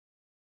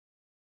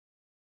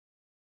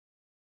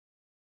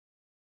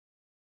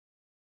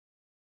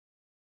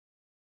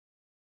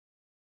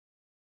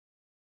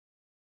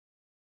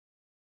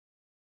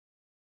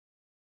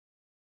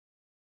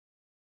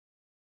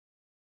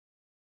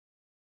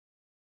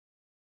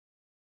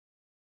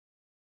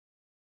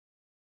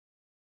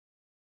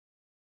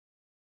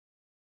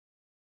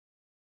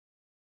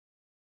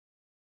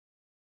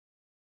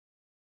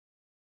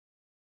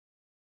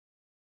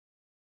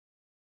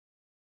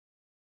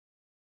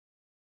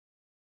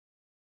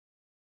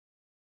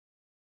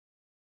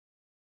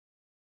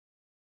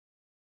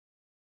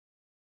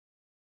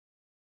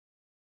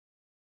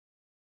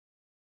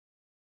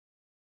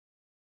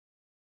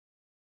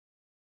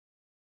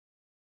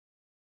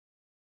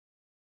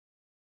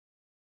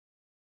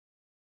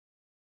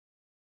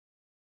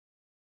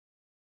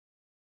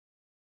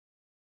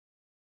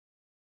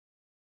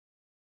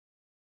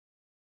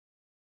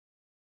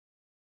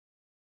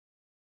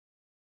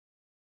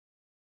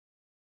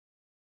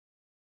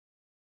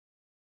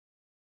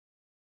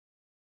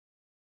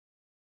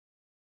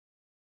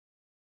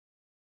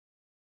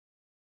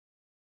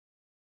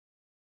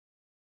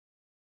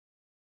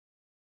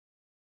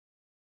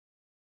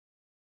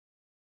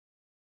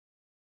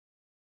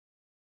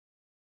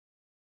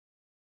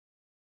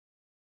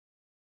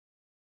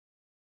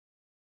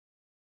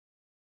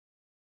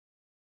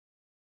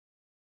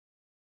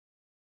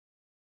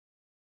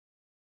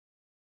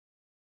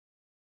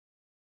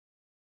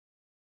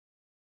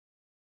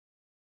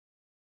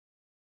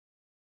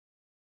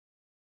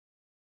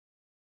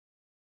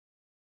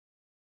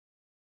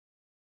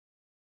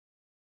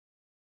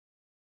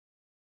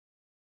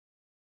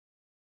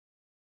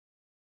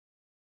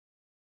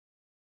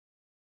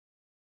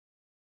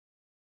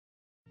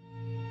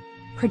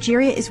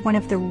Progeria is one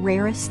of the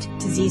rarest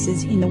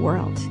diseases in the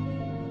world.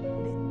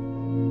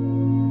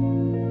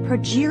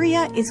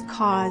 Progeria is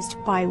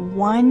caused by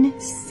one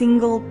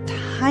single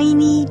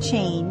tiny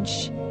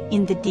change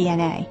in the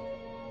DNA.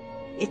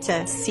 It's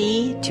a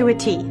C to a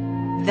T.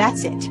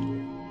 That's it.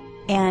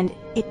 And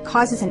it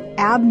causes an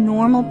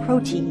abnormal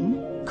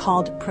protein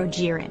called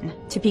progerin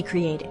to be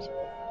created.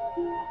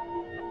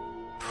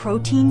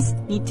 Proteins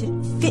need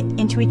to fit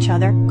into each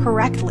other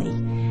correctly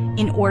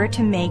in order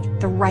to make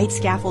the right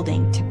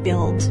scaffolding to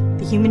build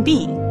the human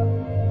being.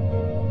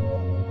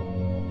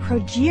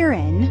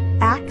 Progerin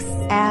acts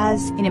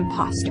as an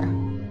imposter.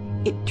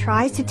 It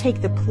tries to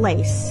take the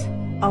place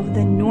of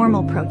the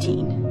normal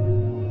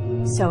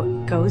protein. So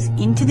it goes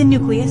into the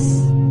nucleus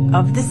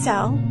of the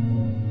cell,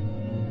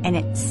 and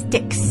it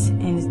sticks,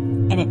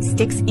 and it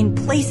sticks in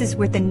places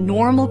where the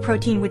normal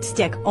protein would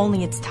stick,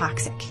 only it's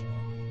toxic.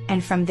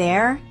 And from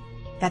there,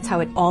 that's how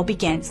it all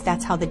begins.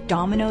 That's how the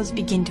dominoes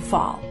begin to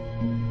fall.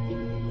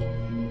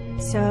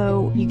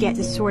 So you get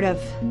this sort of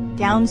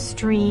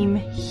downstream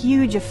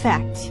huge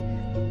effect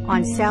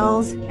on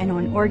cells and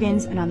on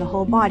organs and on the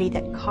whole body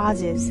that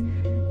causes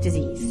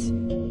disease.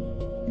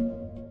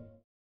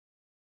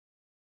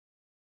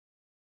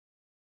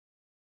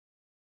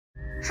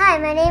 Hi,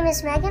 my name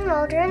is Megan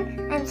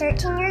Waldron. I'm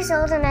 13 years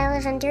old and I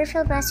live in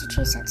Deerfield,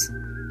 Massachusetts.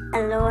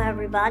 Hello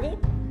everybody,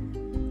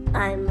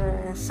 I'm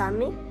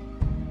Sammy,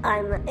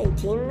 I'm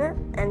 18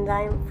 and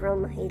I'm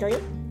from Italy.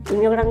 Il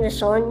mio grande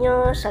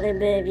sogno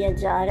sarebbe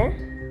viaggiare,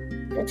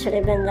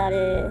 piacerebbe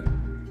andare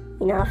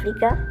in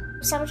Africa.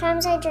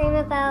 Sometimes I dream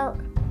about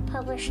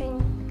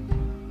publishing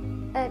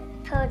a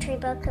poetry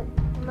book of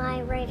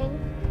my writing.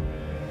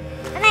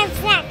 And I'm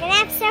Zach and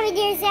I'm 7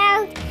 years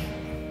old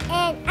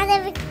and I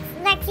live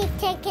in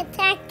Lexington,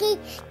 Kentucky.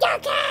 Go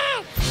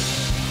Cats!